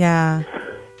 Mm-hmm. Yeah.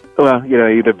 Well,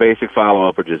 either basic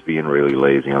follow-up or just being really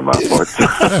lazy on my part.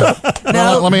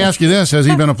 Well, let me ask you this. Has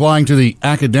he been applying to the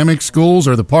academic schools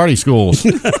or the party schools?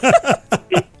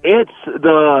 It's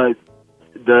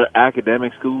the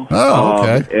academic schools. Oh,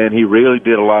 okay. And he really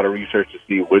did a lot of research to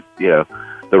see what,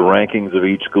 the rankings of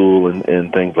each school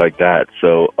and things like that.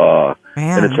 So,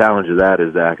 and the challenge of that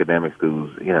is the academic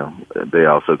schools, they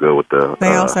also go with the...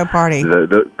 They also party. With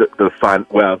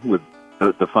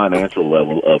the financial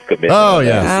level of commitment. Oh,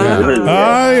 yes.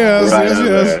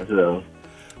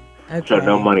 Yes. So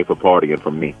no money for partying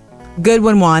from me. Good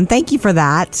one, Juan. Thank you for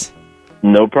that.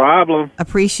 No problem.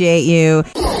 Appreciate you.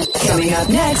 Coming up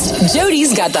next,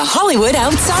 Jody's got the Hollywood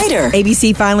Outsider.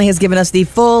 ABC finally has given us the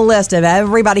full list of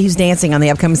everybody who's dancing on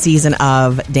the upcoming season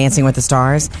of Dancing with the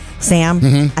Stars.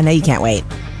 Sam, I know you can't wait.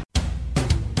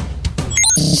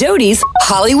 Jody's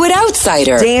Hollywood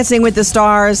Outsider. Dancing with the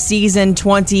Stars, season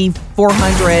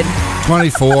 2400.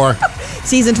 24.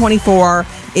 Season 24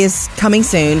 is coming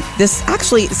soon.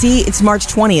 It's March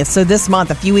 20th, so this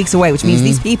month, a few weeks away, which means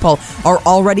these people are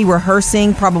already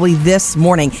rehearsing probably this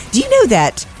morning. Do you know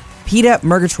that Peter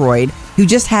Murgatroyd, who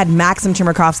just had Maxim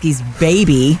Chmerkovskiy's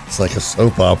baby... It's like a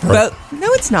soap opera. No,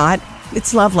 it's not.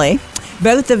 It's lovely.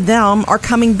 Both of them are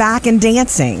coming back and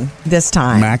dancing this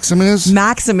time. Maxim is?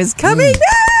 Maxim is coming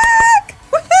back!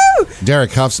 Woohoo!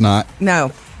 Derek Huff's not.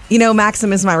 No.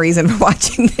 Maxim is my reason for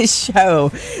watching this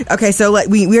show. Okay, so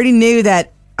we already knew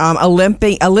that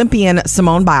Olympian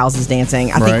Simone Biles is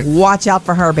dancing. I think watch out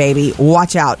for her, baby.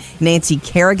 Watch out. Nancy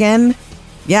Kerrigan.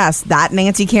 Yes, that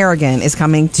Nancy Kerrigan is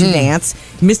coming to dance.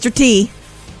 Mr. T.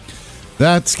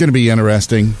 That's going to be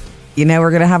interesting. We're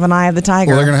going to have an Eye of the Tiger.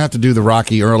 Well, they're going to have to do the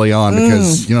Rocky early on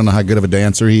because you don't know how good of a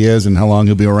dancer he is and how long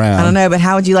he'll be around. I don't know, but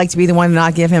how would you like to be the one to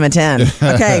not give him a 10?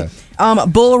 Okay.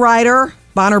 Bull rider,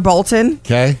 Bonner Bolton.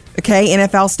 Okay,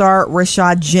 NFL star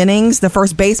Rashad Jennings. The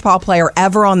first baseball player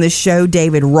ever on this show,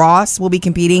 David Ross, will be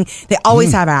competing. They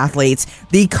always have athletes.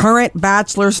 The current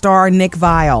Bachelor star, Nick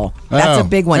Viall. That's a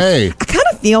big one. Hey. I kind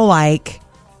of feel like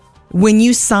when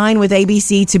you sign with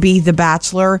ABC to be The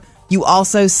Bachelor, you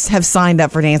also have signed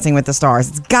up for Dancing with the Stars.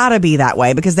 It's got to be that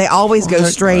way because they always go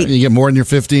straight. You get more than your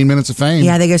 15 minutes of fame.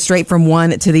 Yeah, they go straight from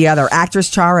one to the other. Actress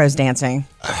Charo's dancing.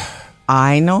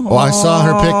 I know. Well, I saw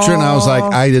her picture and I was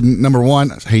like, number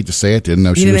one, I hate to say it, didn't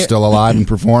know she was still alive and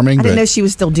performing. I didn't know she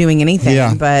was still doing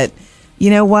anything, but you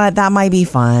know what? That might be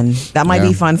fun. That might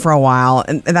be fun for a while.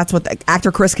 And that's what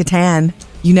actor Chris Kattan,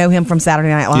 you know him from Saturday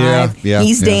Night Live. Yeah,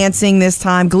 He's dancing this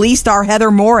time. Glee star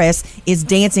Heather Morris is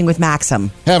dancing with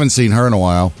Maxim. Haven't seen her in a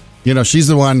while. She's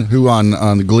the one who on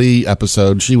the Glee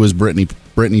episode, she was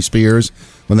Britney Spears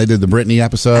when they did the Britney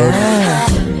episode.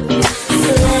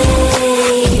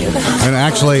 And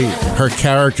actually, her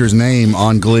character's name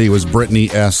on Glee was Brittany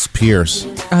S. Pierce.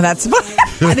 Oh, that's fun.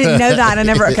 I didn't know that.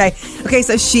 Okay,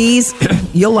 so she's,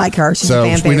 you'll like her. She's a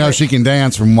fan favorite. We know she can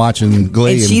dance from watching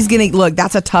Glee. And she's going to, look,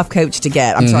 that's a tough coach to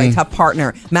get. I'm sorry, tough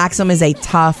partner. Maxim is a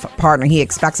tough partner. He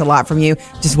expects a lot from you,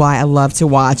 which is why I love to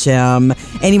watch him.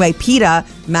 Anyway, PETA,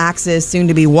 Max's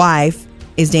soon-to-be wife,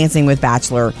 is dancing with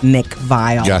Bachelor Nick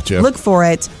Viall. Gotcha. Look for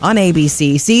it on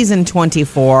ABC, season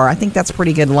 24. I think that's a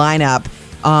pretty good lineup.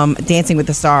 Dancing with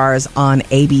the Stars on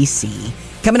ABC.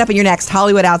 Coming up in your next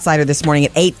Hollywood Outsider this morning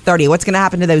at 8:30. What's going to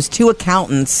happen to those two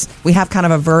accountants? We have kind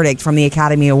of a verdict from the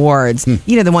Academy Awards.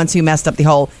 The ones who messed up the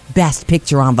whole Best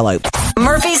Picture envelope.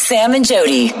 Murphy, Sam, and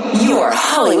Jody, your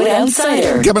Hollywood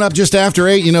Outsider. Coming up just after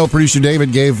 8, producer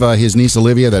David gave his niece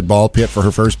Olivia that ball pit for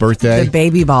her first birthday. The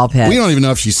baby ball pit. We don't even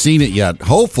know if she's seen it yet.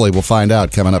 Hopefully we'll find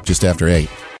out coming up just after 8.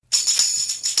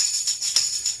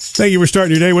 Thank you for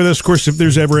starting your day with us. Of course, if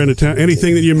there's ever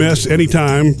anything that you miss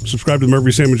anytime, subscribe to the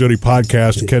Murphy, Sam, and Jody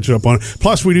podcast and catch up on it.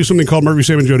 Plus, we do something called Murphy,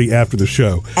 Sam, and Jody after the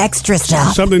show. Extra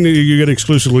stuff. Something that you get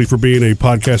exclusively for being a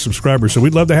podcast subscriber. So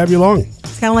we'd love to have you along.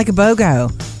 It's kind of like a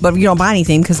BOGO, but you don't buy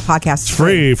anything because the podcast is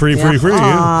free. Free.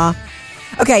 Yeah.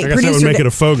 Okay, I guess that would make it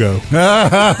a FOGO.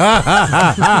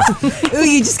 Ooh,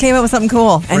 you just came up with something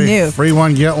cool and new. Free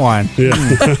one, get one. Yeah.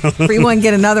 Free one,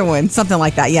 get another one. Something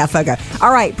like that. Yeah, FOGO.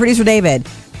 All right, producer David,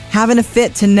 having a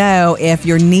fit to know if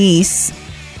your niece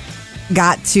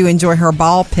got to enjoy her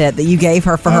ball pit that you gave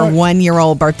her for her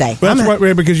 1-year-old birthday. Well, that's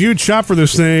right, because you'd shop for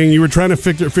this thing. You were trying to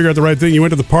figure out the right thing. You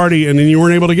went to the party, and then you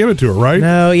weren't able to give it to her, right?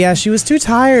 No, yeah, she was too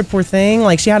tired, poor thing.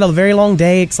 Like, she had a very long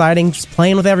day, exciting, just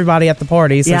playing with everybody at the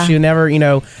party, so she never,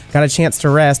 got a chance to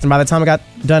rest. And by the time I got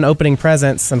done opening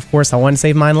presents, and of course, I wanted to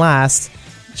save mine last,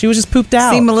 she was just pooped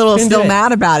out. Seemed a little still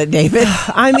mad about it, David.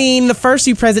 I mean, the first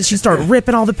few presents, she started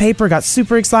ripping all the paper, got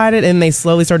super excited, and they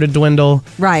slowly started to dwindle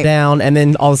down. And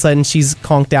then all of a sudden, she's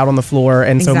conked out on the floor.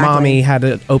 And so Mommy had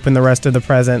to open the rest of the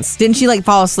presents. Didn't she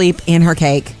fall asleep in her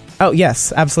cake? Oh,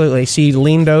 yes, absolutely. She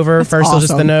leaned over. That's first, it was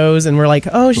just the nose, and we're like,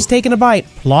 oh, she's taking a bite.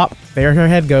 Plop. There her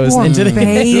head goes into the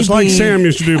baby. Just like Sam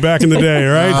used to do back in the day,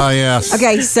 right? Oh, yes.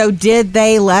 Okay, so did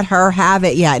they let her have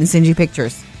it yet and send you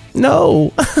pictures?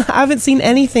 No, I haven't seen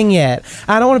anything yet.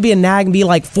 I don't want to be a nag and be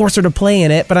like, force her to play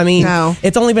in it. But I mean,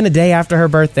 it's only been a day after her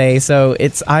birthday. So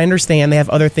I understand they have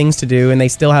other things to do and they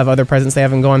still have other presents they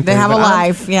haven't gone through. They have a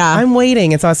life. I'm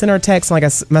waiting. And so I sent her a text,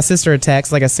 my sister a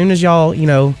text, like as soon as y'all,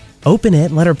 open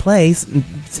it, let her play,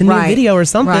 send me a video or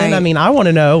something. Right. I mean, I want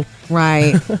to know.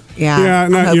 Right. Yeah. Yeah.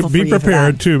 Now, you be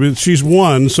prepared too. But she's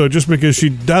one, so just because she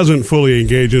doesn't fully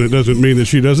engage in it doesn't mean that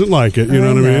she doesn't like it. You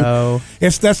know what I mean?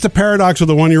 That's the paradox of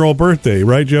the 1-year-old birthday,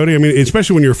 right, Jody? I mean,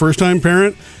 especially when you're a first-time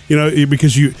parent,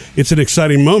 because it's an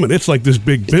exciting moment. It's like this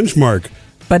big benchmark.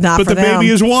 But not for the them.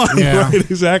 baby is one, right?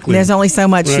 Exactly. There's only so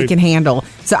much she can handle.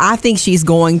 So I think she's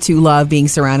going to love being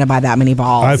surrounded by that many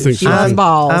balls. I think she loves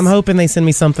balls. I'm hoping they send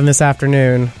me something this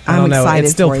afternoon. I don't know. Excited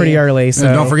it's still pretty early. So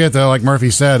and don't forget, though, like Murphy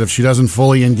said, if she doesn't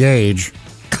fully engage.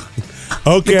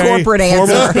 Okay. The corporate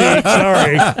answer.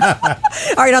 Sorry. All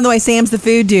right, on the way, Sam's the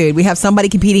food dude. We have somebody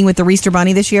competing with the Reister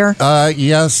Bunny this year?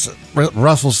 Yes.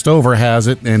 Russell Stover has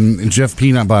it, and Jif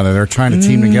Peanut Butter. They're trying to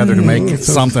team together to make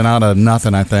something out of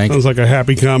nothing, I think. Sounds like a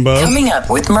happy combo. Coming up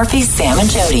with Murphy, Sam, and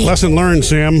Jody. Lesson learned,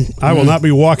 Sam. I will not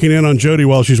be walking in on Jody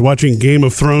while she's watching Game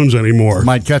of Thrones anymore.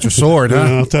 Might catch a sword, huh?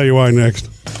 I'll tell you why next.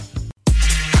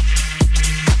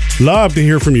 Love to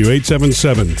hear from you.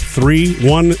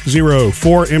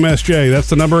 877-310-4MSJ. That's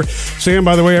the number. Sam,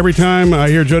 by the way, every time I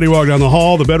hear Jody walk down the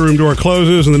hall, the bedroom door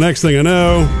closes, and the next thing I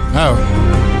know...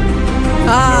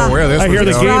 I hear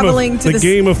the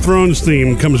Game of Thrones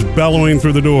theme comes bellowing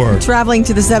through the door. Traveling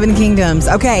to the Seven Kingdoms.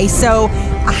 Okay, so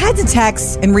I had to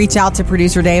text and reach out to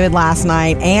producer David last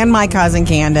night and my cousin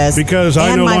Candace. Because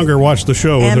I no longer watch the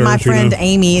show with her. And my friend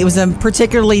Amy. It was a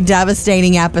particularly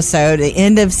devastating episode, the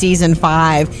end of season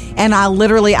 5. And I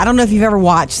don't know if you've ever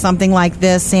watched something like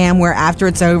this, Sam, where after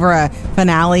it's over a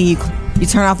finale, you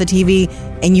turn off the TV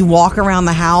and you walk around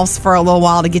the house for a little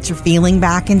while to get your feeling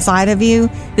back inside of you.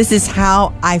 This is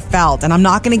how I felt. And I'm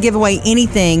not going to give away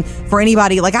anything for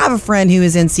anybody. Like, I have a friend who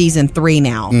is in season 3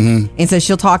 now. Mm-hmm. And so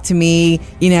she'll talk to me,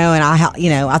 and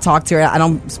I talk to her. I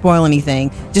don't spoil anything.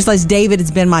 Just as David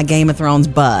has been my Game of Thrones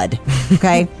bud.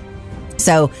 Okay.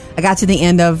 So I got to the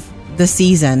end of the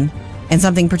season and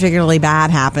something particularly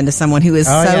bad happened to someone who is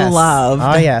loved.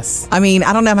 Oh, yes. I mean,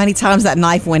 I don't know how many times that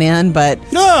knife went in, but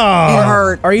it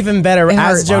hurt. Or even better,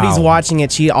 as Jody's watching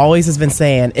it, she always has been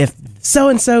saying, if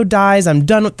so-and-so dies, I'm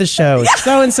done with the show.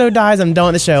 So-and-so dies, I'm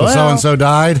done with the show. So-and-so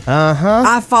died? Uh-huh.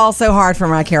 I fall so hard for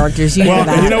my characters. You know that.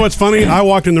 And you know what's funny? I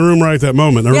walked in the room right at that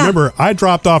moment. I remember I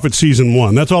dropped off at season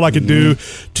 1. That's all I could do.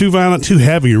 Too violent, too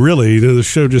heavy, really. The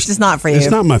show just... It's not for you. It's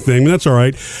not my thing. That's all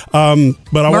right.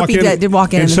 But I Murphy did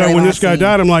walk in. And so when this guy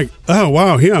died, I'm like, oh,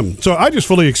 wow, him. So I just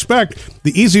fully expect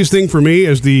the easiest thing for me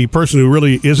as the person who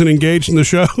really isn't engaged in the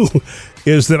show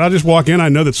is that I just walk in, I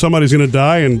know that somebody's going to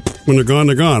die, and when they're gone,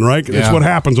 right? Yeah. That's what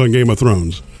happens on Game of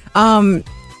Thrones. I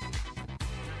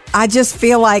just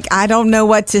feel like I don't know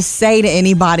what to say to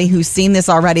anybody who's seen this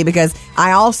already, because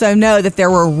I also know that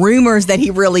there were rumors that he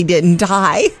really didn't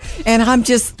die, and I'm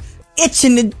just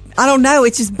itching to... I don't know.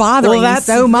 It's just bothering me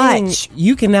so much.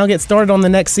 You can now get started on the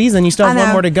next season. You still have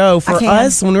one more to go. For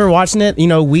us, when we were watching it,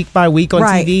 week by week on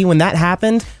TV, when that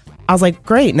happened, I was like,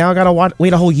 great, now I got to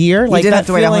wait a whole year? Like, that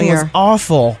feeling was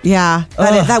awful. Yeah,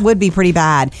 that would be pretty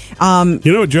bad.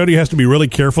 You know what Jody has to be really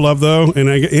careful of, though? And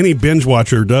any binge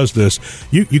watcher does this.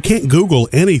 You can't Google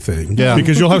anything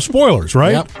because you'll have spoilers,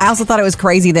 right? Yep. I also thought it was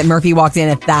crazy that Murphy walked in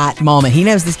at that moment. He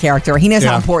knows this character. He knows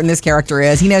how important this character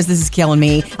is. He knows this is killing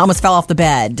me. I almost fell off the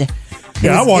bed.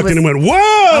 I walked in and went, whoa!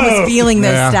 I was feeling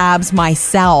those stabs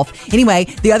myself. Anyway,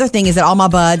 the other thing is that all my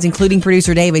buds, including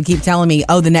producer David, keep telling me,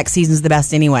 the next season's the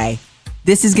best anyway.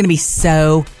 This is going to be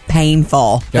so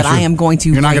painful that I am going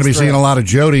to... You're not going to be seeing a lot of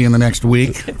Jody in the next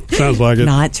week. Sounds like it.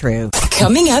 Not true.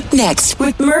 Coming up next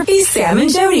with Murphy, Sam,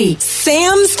 and Jody.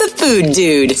 Sam's the food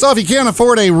dude. So if you can't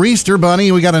afford a Reister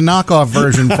Bunny, we got a knockoff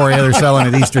version for you. They're selling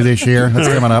at Easter this year. That's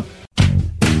coming up.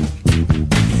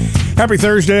 Happy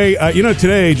Thursday.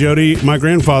 Today, Jody, my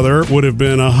grandfather would have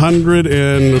been 100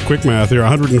 and, quick math here,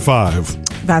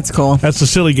 105. That's cool. That's a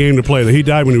silly game to play. He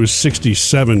died when he was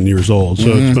 67 years old, so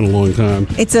it's been a long time.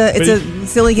 It's a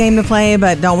silly game to play,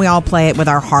 but don't we all play it with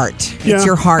our heart? It's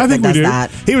your heart that does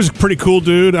that. He was a pretty cool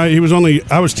dude. I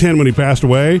was 10 when he passed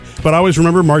away, but I always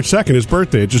remember March 2nd, his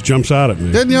birthday. It just jumps out at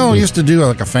me. Didn't you used to do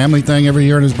like a family thing every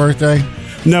year on his birthday?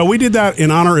 No, we did that in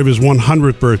honor of his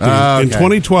 100th birthday in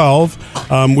 2012.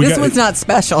 This one's not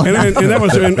special. And that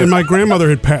was, and my grandmother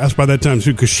had passed by that time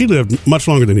too, because she lived much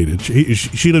longer than he did.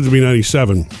 She lived to be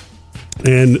 97.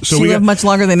 And so she we lived much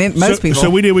longer than most people. So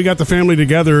we got the family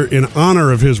together in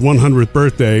honor of his 100th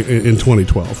birthday in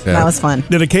 2012. That was fun.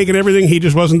 Did a cake and everything. He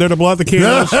just wasn't there to blow out the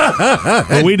candles.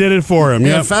 But we did it for him.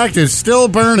 In fact, it's still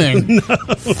burning.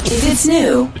 If it's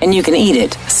new and you can eat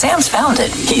it, Sam's found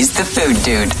it. He's the food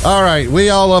dude. All right, we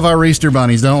all love our Easter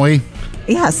bunnies, don't we?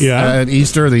 Yes. Yeah. At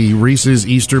Easter, the Reese's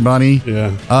Easter Bunny.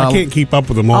 Yeah. I can't keep up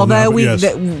with them all. Although now,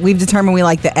 yes. we've determined we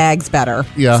like the eggs better.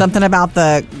 Yeah. Something about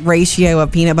the ratio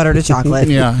of peanut butter to chocolate.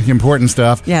 Yeah, important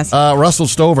stuff. Yes. Russell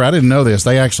Stover, I didn't know this.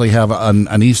 They actually have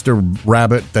an Easter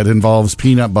rabbit that involves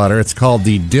peanut butter. It's called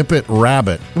the Dip It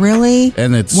Rabbit. Really?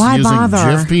 And it's Why using bother?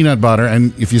 Jif peanut butter.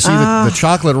 And if you see the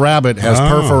chocolate rabbit has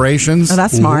perforations. Oh,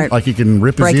 that's smart. Like you can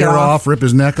rip his Break it ear off, rip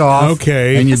his neck off.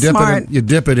 Okay. And you That's smart. you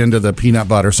dip it into the peanut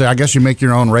butter. So I guess you make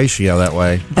your own ratio that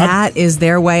way. That is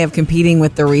their way of competing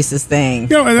with the Reese's thing.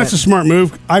 You know, and that's a smart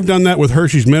move. I've done that with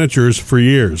Hershey's miniatures for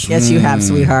years. Yes, you have,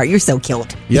 sweetheart. You're so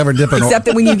cute. You ever dip it? Except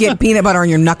that when you get peanut butter on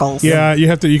your knuckles. Yeah,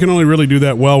 you can only really do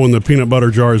that well when the peanut butter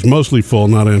jar is mostly full,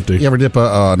 not empty. You ever dip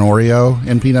an Oreo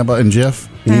in peanut butter in Jif?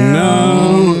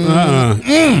 No.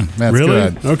 That's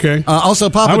Really? good. Okay. Also,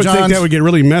 Papa I would John's. think that would get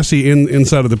really messy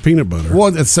inside of the peanut butter. Well,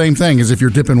 it's the same thing as if you're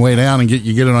dipping way down and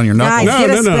you get it on your knuckles. Guys,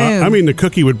 get a spoon. I mean, the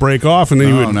cookie would break off, and then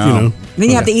you would, no. you know. Then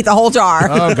you have to eat the whole jar.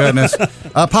 Oh, goodness.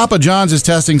 Papa John's is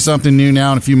testing something new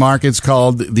now in a few markets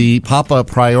called the Papa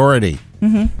Priority.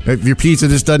 Mm-hmm. If your pizza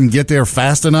just doesn't get there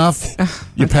fast enough,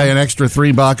 you pay an extra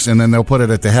 $3 and then they'll put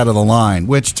it at the head of the line.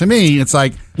 Which to me, it's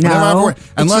like No,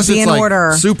 unless should be it's in like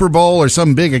order. Super Bowl or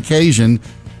some big occasion,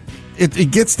 it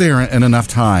gets there in enough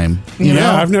time. You know?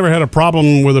 I've never had a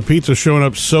problem with a pizza showing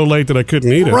up so late that I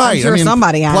couldn't eat it. Right. I'm sure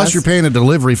somebody has. Plus, you're paying a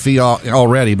delivery fee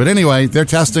already. But anyway, they're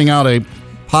testing out a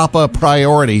Papa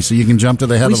Priority, so you can jump to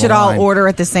the head We of the should line. all order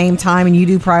at the same time, and you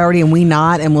do priority and we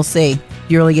not, and we'll see.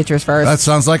 You really get yours first. That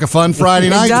sounds like a fun Friday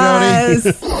night, it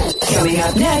Jody. does. Coming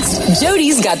up next,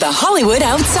 Jody's got the Hollywood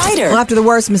Outsider. Well, after the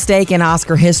worst mistake in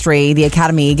Oscar history, the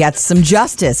Academy gets some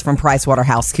justice from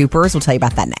PricewaterhouseCoopers. We'll tell you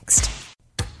about that next.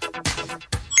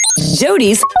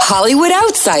 Jody's Hollywood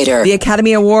Outsider. The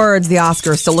Academy Awards, the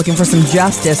Oscars, still looking for some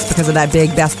justice because of that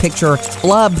big Best Picture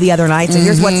flub the other night. So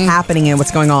here's what's happening and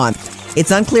what's going on.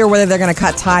 It's unclear whether they're going to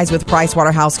cut ties with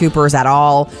PricewaterhouseCoopers at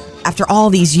all. After all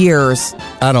these years,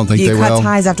 I don't think you they cut will.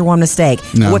 ties after one mistake.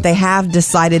 No. What they have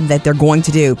decided that they're going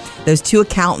to do, those two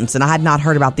accountants, and I had not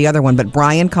heard about the other one, but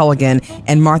Brian Culligan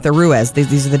and Martha Ruiz,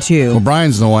 these are the two. Well,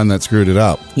 Brian's the one that screwed it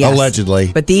up, Yes.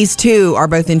 allegedly. But these two are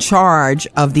both in charge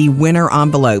of the winner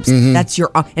envelopes. That's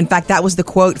in fact, that was the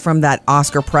quote from that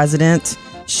Oscar president,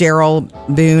 Cheryl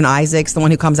Boone Isaacs, the one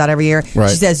who comes out every year.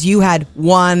 Right. She says, you had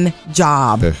one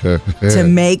job to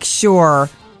make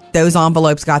sure those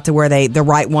envelopes got to where the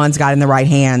right ones got in the right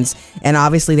hands. And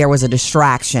obviously there was a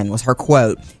distraction, was her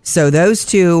quote. So those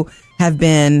two have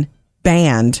been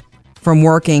banned from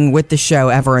working with the show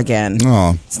ever again.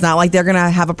 Oh. It's not like they're going to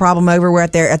have a problem over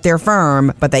at their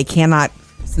firm, but they cannot.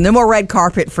 No more red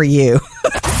carpet for you.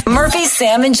 Murphy,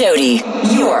 Sam, and Jody,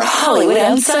 your Hollywood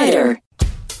Outsider.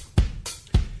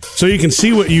 So you can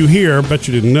see what you hear. Bet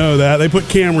you didn't know that. They put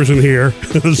cameras in here.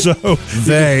 So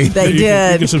They you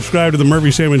did. can subscribe to the Murphy,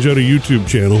 Sam, and Jody YouTube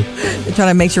channel. They're trying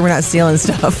to make sure we're not stealing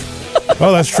stuff.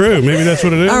 Oh, that's true. Maybe that's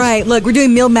what it is. All right, look, we're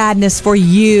doing Meal Madness for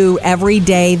you every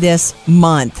day this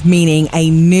month, meaning a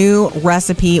new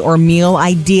recipe or meal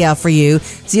idea for you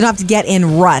so you don't have to get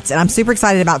in ruts. And I'm super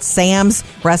excited about Sam's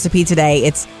recipe today.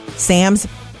 It's Sam's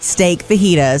steak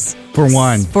fajitas. For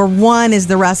one. For one is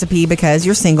the recipe because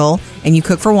you're single and you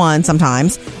cook for one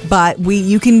sometimes. But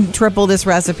you can triple this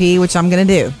recipe, which I'm going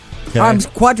to do. Okay. Or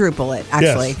quadruple it,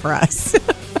 actually, Yes. for us.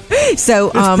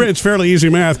 So It's fairly easy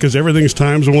math because everything's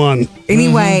times one.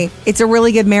 anyway, it's a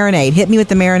really good marinade. Hit me with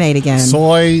the marinade again.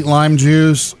 Soy, lime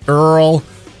juice, oil.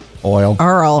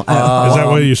 Earl. Is that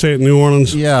what you say it in New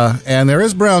Orleans? Yeah, and there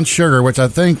is brown sugar, which I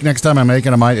think next time I make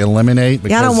it, I might eliminate.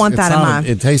 Yeah, I don't because want it that in sounded- mine.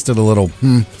 It tasted a little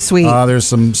Sweet. There's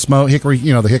some smoke, hickory,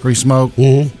 the hickory smoke.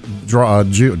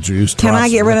 Juice. Can I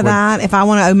get rid of that if I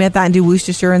want to omit that and do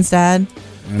Worcestershire instead?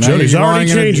 Jody's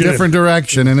already in a changing it. different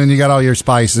direction, and then you got all your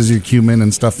spices, your cumin,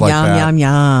 and stuff like yum, that. yum,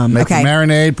 yum. Make Okay. the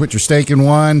marinade, put your steak in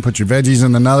one, put your veggies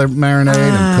in another marinade,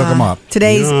 and cook them up.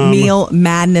 Today's Yum. Meal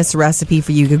Madness recipe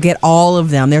for you. Go get all of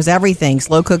them. There's everything.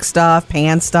 Slow cook stuff,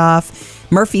 pan stuff.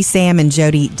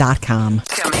 MurphySamandJody.com.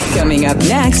 Coming up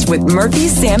next with Murphy,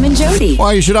 Sam, and Jody.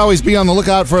 Well, you should always be on the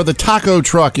lookout for the taco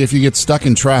truck if you get stuck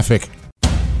in traffic.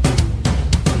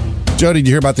 Jody, did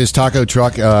you hear about this taco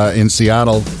truck in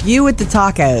Seattle? You with the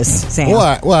tacos, Sam.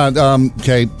 Well,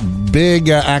 okay. Big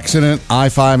accident,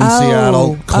 I-5 in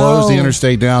Seattle. Closed the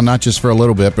interstate down, not just for a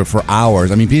little bit, but for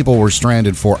hours. I mean, people were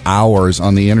stranded for hours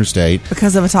on the interstate.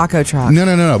 Because of a taco truck.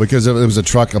 No. Because it was a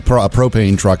truck, a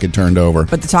propane truck had turned over.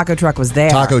 But the taco truck was there.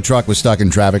 Taco truck was stuck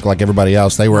in traffic like everybody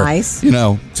else. They were, nice.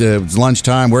 It's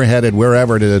lunchtime. We're headed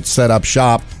wherever to set up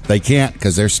shop. They can't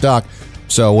because they're stuck.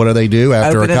 So what do?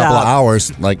 After Open a couple of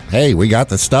hours, like, hey, we got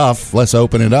the stuff. Let's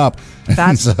open it up.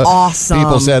 That's so awesome.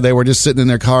 People said they were just sitting in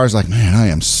their cars like, man, I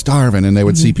am starving. And they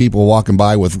would see people walking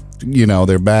by with,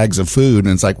 their bags of food.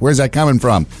 And it's like, where's that coming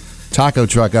from? Taco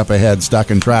truck up ahead,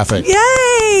 stuck in traffic.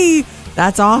 Yay!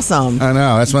 That's awesome. I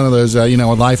know. That's one of those,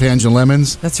 life hands you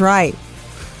lemons. That's right.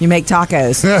 You make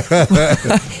tacos.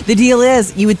 The deal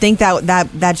is, you would think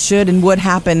that should and would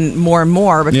happen more and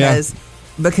more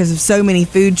because of so many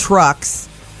food trucks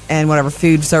and whatever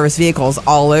food service vehicles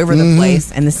all over the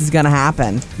place, and this is going to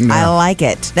happen. I like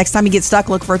it. Next time you get stuck,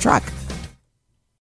 look for a truck.